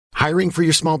Hiring for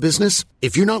your small business?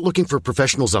 If you're not looking for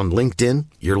professionals on LinkedIn,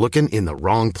 you're looking in the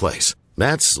wrong place.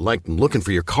 That's like looking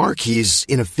for your car keys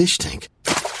in a fish tank.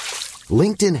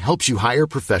 LinkedIn helps you hire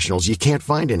professionals you can't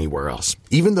find anywhere else,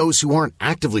 even those who aren't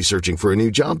actively searching for a new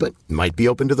job but might be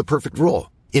open to the perfect role.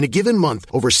 In a given month,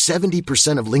 over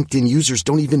 70% of LinkedIn users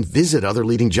don't even visit other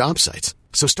leading job sites.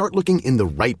 So start looking in the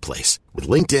right place. With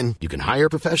LinkedIn, you can hire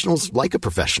professionals like a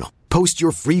professional. Post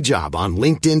your free job on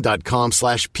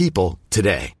linkedin.com/people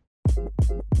today.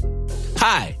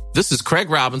 Hi, this is Craig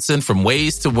Robinson from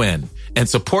Ways to Win, and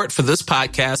support for this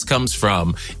podcast comes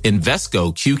from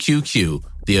Invesco QQQ,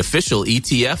 the official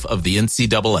ETF of the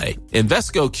NCAA.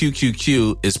 Invesco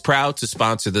QQQ is proud to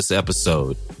sponsor this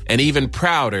episode, and even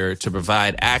prouder to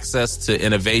provide access to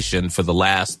innovation for the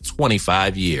last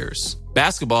 25 years.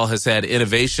 Basketball has had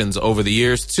innovations over the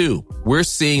years, too. We're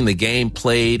seeing the game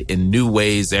played in new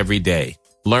ways every day.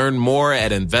 Learn more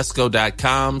at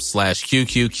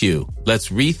Invesco.com/QQQ. Let's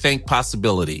rethink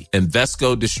possibility.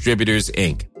 Invesco Distributors,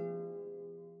 Inc.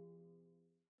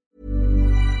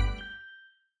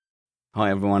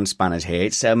 Hi everyone, Spanners here.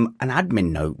 It's an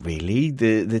admin note really.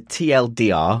 The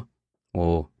TLDR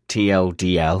or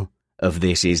TLDL of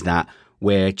this is that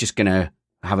we're just going to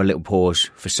have a little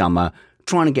pause for summer,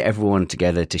 trying to get everyone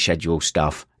together to schedule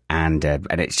stuff, and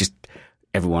it's just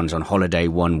everyone's on holiday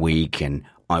 1 week, and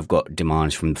I've got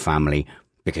demands from the family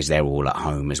because they're all at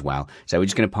home as well. So we're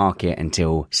just going to park it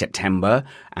until September,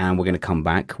 and we're going to come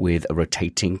back with a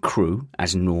rotating crew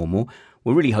as normal.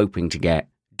 We're really hoping to get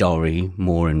Dory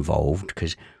more involved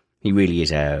because he really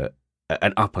is an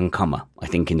up-and-comer, I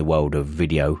think, in the world of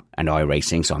video and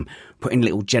iRacing. So I'm putting a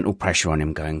little gentle pressure on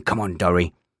him, going, come on,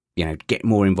 Dory, get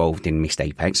more involved in Missed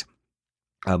Apex.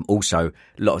 Also, a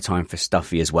lot of time for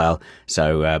Stuffy as well.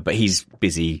 So, but he's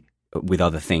busy with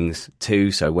other things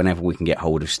too. So whenever we can get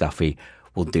hold of Stuffy,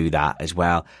 we'll do that as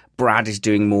well. Brad is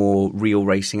doing more real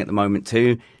racing at the moment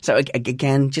too. So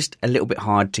again, just a little bit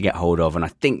hard to get hold of. And I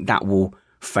think that will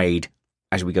fade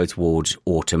as we go towards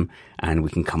autumn, and we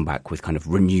can come back with kind of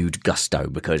renewed gusto,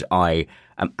 because I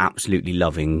am absolutely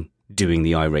loving doing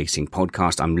the iRacing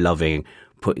podcast. I'm loving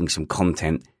putting some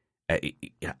content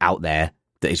out there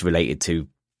that is related to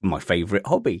my favourite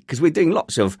hobby, because we're doing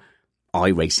lots of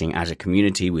iRacing as a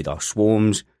community with our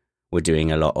swarms. We're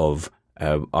doing a lot of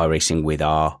iRacing with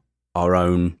our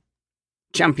own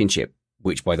championship,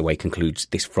 which, by the way, concludes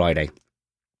this Friday.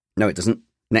 No, it doesn't.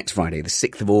 Next Friday, the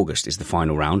 6th of August, is the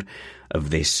final round of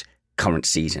this current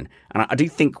season. And I do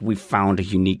think we've found a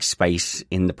unique space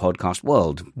in the podcast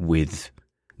world with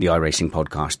the iRacing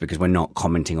podcast, because we're not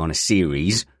commenting on a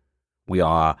series. We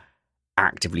are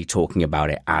actively talking about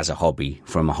it as a hobby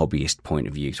from a hobbyist point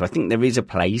of view. So I think there is a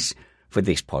place for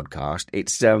this podcast.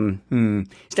 It's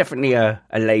definitely a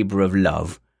labour of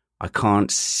love. I can't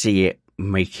see it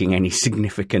making any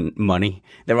significant money.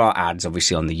 There are ads,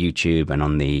 obviously, on the YouTube and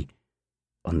on the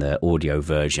audio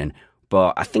version,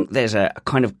 but I think there's a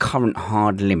kind of current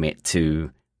hard limit to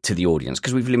the audience,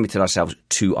 because we've limited ourselves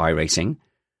to iRacing,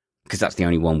 because that's the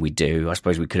only one we do. I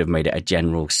suppose we could have made it a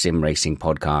general sim racing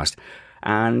podcast,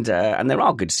 and there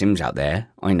are good sims out there.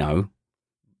 I know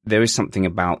there is something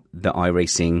about the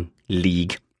iRacing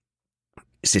league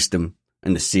system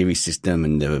and the series system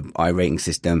and the iRating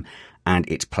system and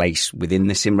its place within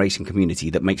the sim racing community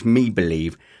that makes me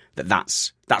believe that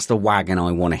that's the wagon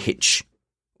I want to hitch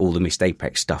all the Missed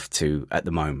Apex stuff to at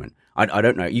the moment. I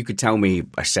don't know. You could tell me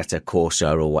Assetto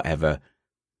Corsa or whatever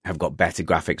have got better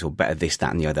graphics or better this,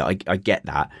 that, and the other. I get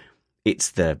that.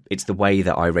 It's the way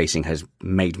that iRacing has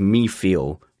made me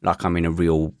feel like I'm in a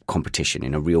real competition,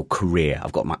 in a real career.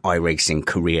 I've got my iRacing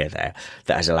career there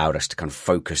that has allowed us to kind of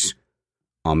focus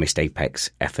our Missed Apex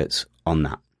efforts on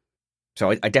that. So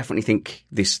I definitely think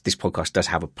this podcast does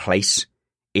have a place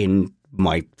in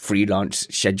my freelance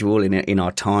schedule in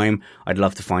our time. I'd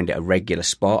love to find it a regular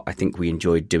spot. I think we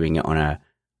enjoyed doing it on a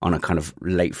kind of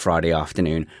late Friday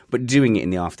afternoon, but doing it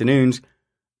in the afternoons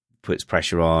puts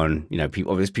pressure on,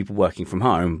 people. There's people working from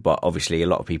home, but obviously a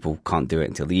lot of people can't do it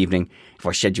until the evening. If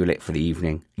I schedule it for the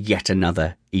evening, yet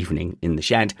another evening in the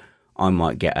shed, I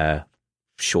might get a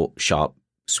short, sharp,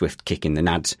 swift kick in the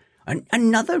nads.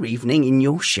 Another evening in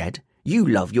your shed? You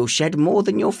love your shed more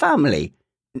than your family.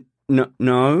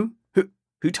 No?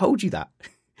 Who told you that?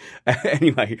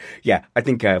 Anyway, yeah, I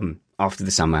think after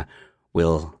the summer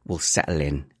we'll settle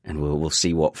in and we'll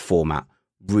see what format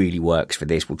really works for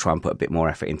this. We'll try and put a bit more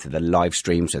effort into the live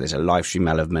stream, so there's a live stream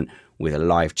element with a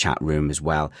live chat room as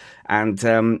well. And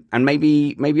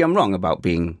maybe I'm wrong about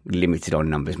being limited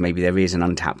on numbers. Maybe there is an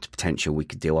untapped potential we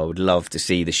could do. I would love to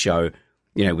see the show,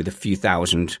 with a few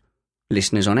thousand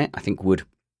listeners on it. I think would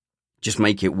just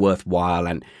make it worthwhile.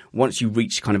 And once you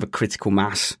reach kind of a critical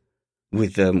mass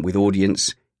with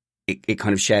audience, it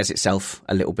kind of shares itself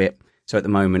a little bit. So at the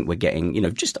moment we're getting,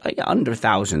 just under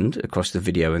 1,000 across the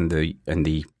video and the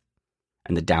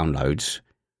downloads,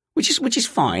 which is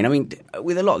fine. I mean,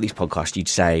 with a lot of these podcasts, you'd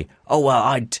say, "Oh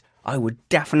well, I would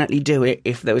definitely do it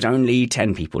if there was only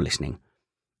 10 people listening."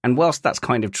 And whilst that's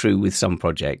kind of true with some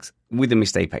projects, with the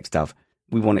Missed Apex stuff,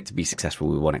 we want it to be successful.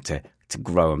 We want it to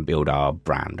grow and build our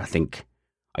brand.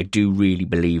 I do really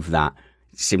believe that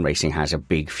sim racing has a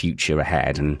big future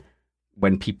ahead, and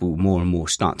when people more and more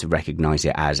start to recognise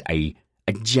it as a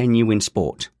genuine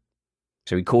sport.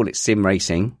 So we call it sim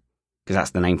racing because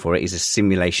that's the name for it, is a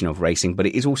simulation of racing, but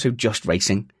it is also just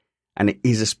racing, and it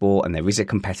is a sport, and there is a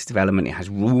competitive element. It has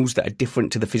rules that are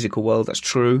different to the physical world. That's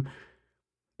true.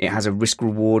 It has a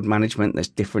risk-reward management that's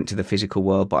different to the physical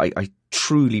world, but I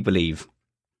truly believe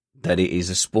that it is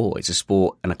a sport. It's a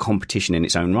sport and a competition in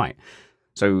its own right.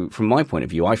 So from my point of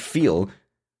view, I feel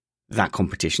that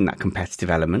competition, that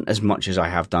competitive element, as much as I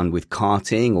have done with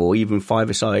karting or even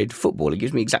five-a-side football. It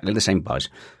gives me exactly the same buzz.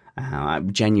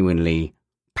 I'm genuinely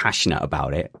passionate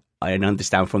about it. I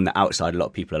understand from the outside, a lot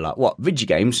of people are like, "What, video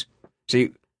games? So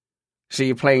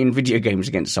you're playing video games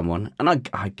against someone?" And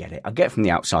I get it. I get from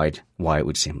the outside why it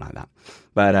would seem like that.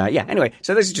 But anyway,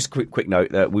 so this is just a quick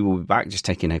note that we will be back, just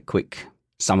taking a quick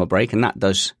summer break, and that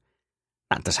does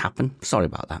happen. Sorry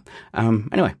about that.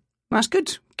 Anyway, that's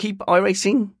good. Keep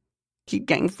iRacing. Keep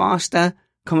getting faster.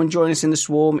 Come and join us in the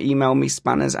swarm. Email me,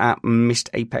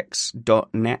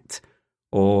 spanners@missedapex.net,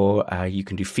 or you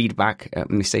can do feedback at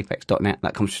missedapex.net.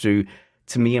 That comes through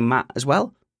to me and Matt as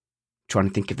well. Trying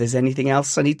to think if there's anything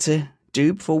else I need to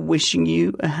do before wishing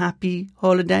you a happy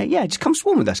holiday. Yeah, just come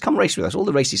swarm with us. Come race with us. All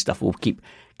the racy stuff will keep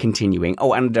continuing.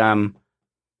 Oh, and I'm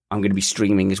going to be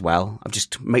streaming as well. I've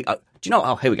just made... do you know...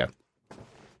 Oh, here we go.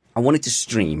 I wanted to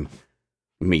stream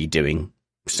me doing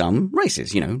some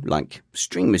races, like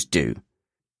streamers do.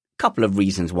 Couple of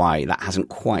reasons why that hasn't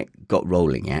quite got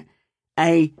rolling yet.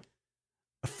 I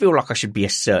feel like I should be a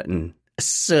certain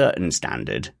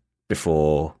standard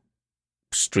before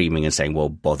streaming and saying, well,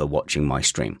 bother watching my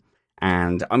stream.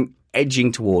 And I'm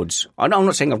edging towards... I'm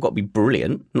not saying I've got to be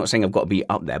brilliant. I'm not saying I've got to be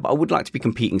up there, but I would like to be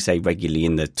competing, say, regularly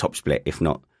in the top split, if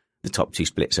not the top two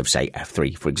splits of, say,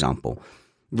 F3, for example.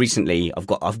 Recently, I've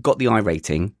got the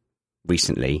iRating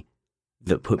recently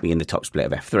that put me in the top split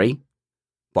of F3,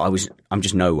 but I'm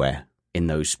just nowhere in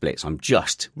those splits. I'm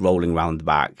just rolling around the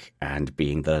back and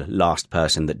being the last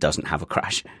person that doesn't have a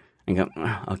crash and go,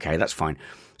 okay, that's fine.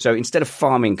 So instead of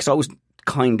farming, because I was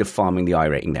kind of farming the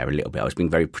iRating there a little bit, I was being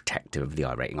very protective of the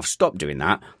iRating. I've stopped doing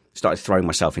that, started throwing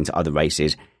myself into other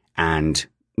races, and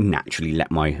naturally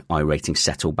let my iRating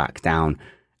settle back down.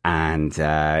 And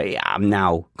I'm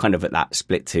now kind of at that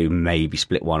split 2, maybe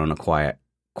split 1 on a quiet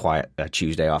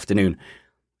Tuesday afternoon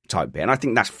type bit. And I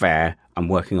think that's fair. I'm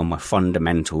working on my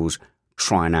fundamentals,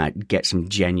 trying to get some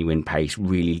genuine pace,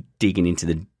 really digging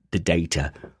into the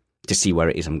data to see where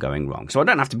it is I'm going wrong. So I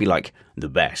don't have to be like the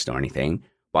best or anything,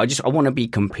 but I want to be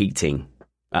competing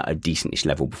at a decentish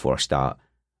level before I start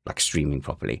like streaming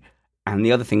properly. And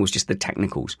the other thing was just the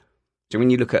technicals. So when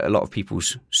you look at a lot of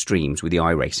people's streams with the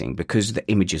iRacing, because the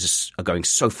images are going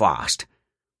so fast,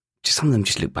 just some of them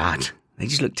just look bad. They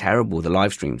just look terrible, the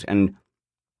live streams. And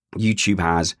YouTube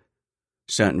has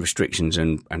certain restrictions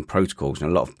and protocols,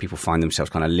 and a lot of people find themselves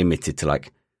kind of limited to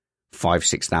like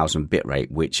 5,000-6,000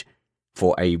 bitrate, which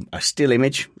for a still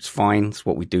image, it's fine. It's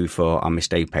what we do for our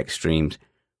Missed Apex streams.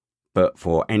 But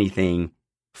for anything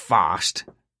fast,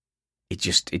 it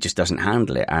just doesn't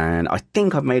handle it. And I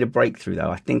think I've made a breakthrough,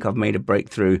 though. I think I've made a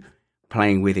breakthrough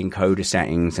playing with encoder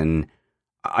settings, and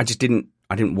I didn't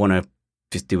want to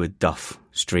just do a duff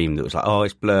stream that was like, oh,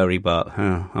 it's blurry, but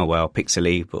oh well,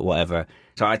 pixely, but whatever.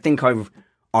 So I think I've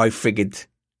figured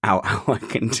out how I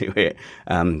can do it,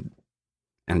 and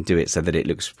do it so that it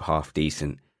looks half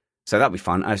decent. So that'll be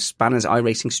fun. A Spanners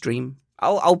iRacing stream,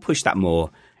 I'll push that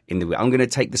more in the... I'm going to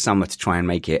take the summer to try and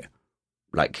make it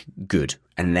like good,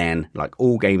 and then like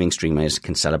all gaming streamers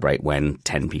can celebrate when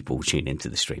 10 people tune into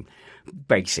the stream.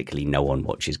 Basically, no one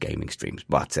watches gaming streams,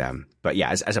 but yeah,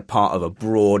 as a part of a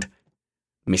broad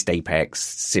Missed Apex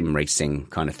sim racing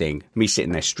kind of thing, me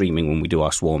sitting there streaming when we do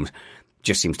our swarms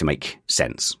just seems to make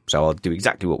sense. So I'll do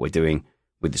exactly what we're doing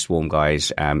with the swarm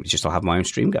guys. It's just I'll have my own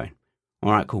stream going.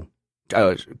 All right, cool.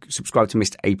 Subscribe to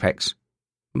Missed Apex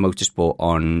Motorsport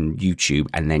on YouTube,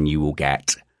 and then you will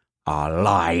get our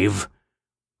live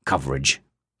coverage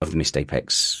of the Missed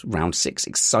Apex Round 6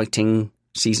 exciting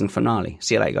season finale.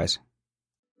 See you later, guys.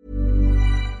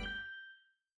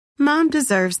 Mom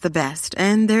deserves the best,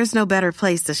 and there's no better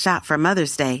place to shop for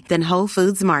Mother's Day than Whole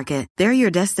Foods Market. They're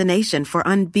your destination for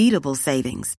unbeatable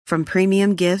savings, from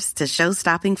premium gifts to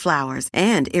show-stopping flowers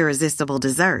and irresistible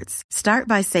desserts. Start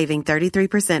by saving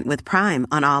 33% with Prime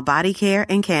on all body care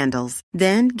and candles.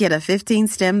 Then get a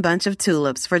 15-stem bunch of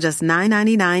tulips for just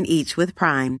 $9.99 each with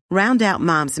Prime. Round out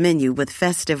Mom's menu with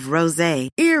festive rosé,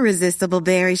 irresistible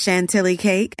berry chantilly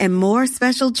cake, and more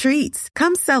special treats.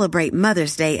 Come celebrate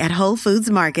Mother's Day at Whole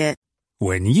Foods Market.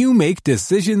 When you make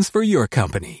decisions for your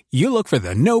company, you look for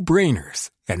the no-brainers.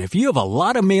 And if you have a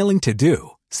lot of mailing to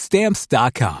do,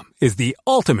 Stamps.com is the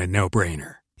ultimate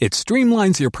no-brainer. It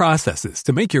streamlines your processes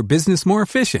to make your business more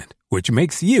efficient, which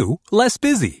makes you less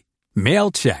busy.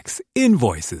 Mail checks,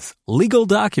 invoices, legal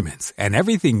documents, and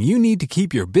everything you need to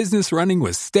keep your business running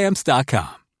with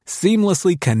Stamps.com.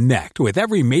 Seamlessly connect with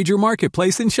every major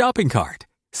marketplace and shopping cart.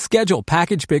 Schedule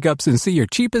package pickups and see your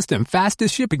cheapest and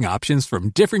fastest shipping options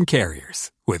from different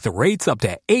carriers, with rates up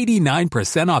to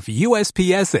 89% off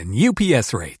USPS and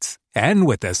UPS rates. And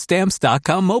with the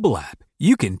Stamps.com mobile app,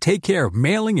 you can take care of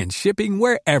mailing and shipping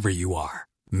wherever you are.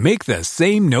 Make the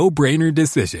same no-brainer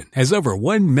decision as over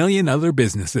 1 million other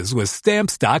businesses with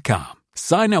Stamps.com.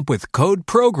 Sign up with code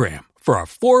PROGRAM for a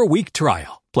 4-week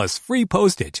trial, plus free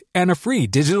postage and a free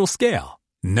digital scale.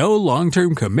 No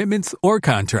long-term commitments or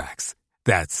contracts.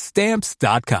 That's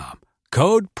Stamps.com.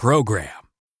 Code PROGRAM.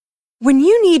 When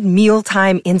you need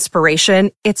mealtime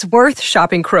inspiration, it's worth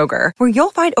shopping Kroger, where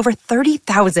you'll find over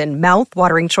 30,000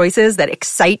 mouth-watering choices that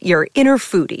excite your inner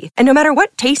foodie. And no matter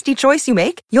what tasty choice you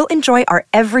make, you'll enjoy our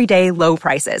everyday low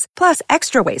prices, plus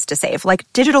extra ways to save, like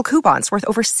digital coupons worth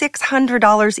over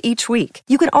 $600 each week.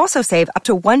 You can also save up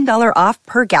to $1 off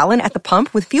per gallon at the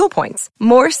pump with fuel points.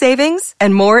 More savings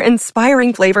and more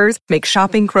inspiring flavors make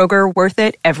shopping Kroger worth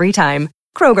it every time.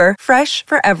 Kroger, fresh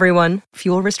for everyone.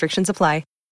 Fuel restrictions apply.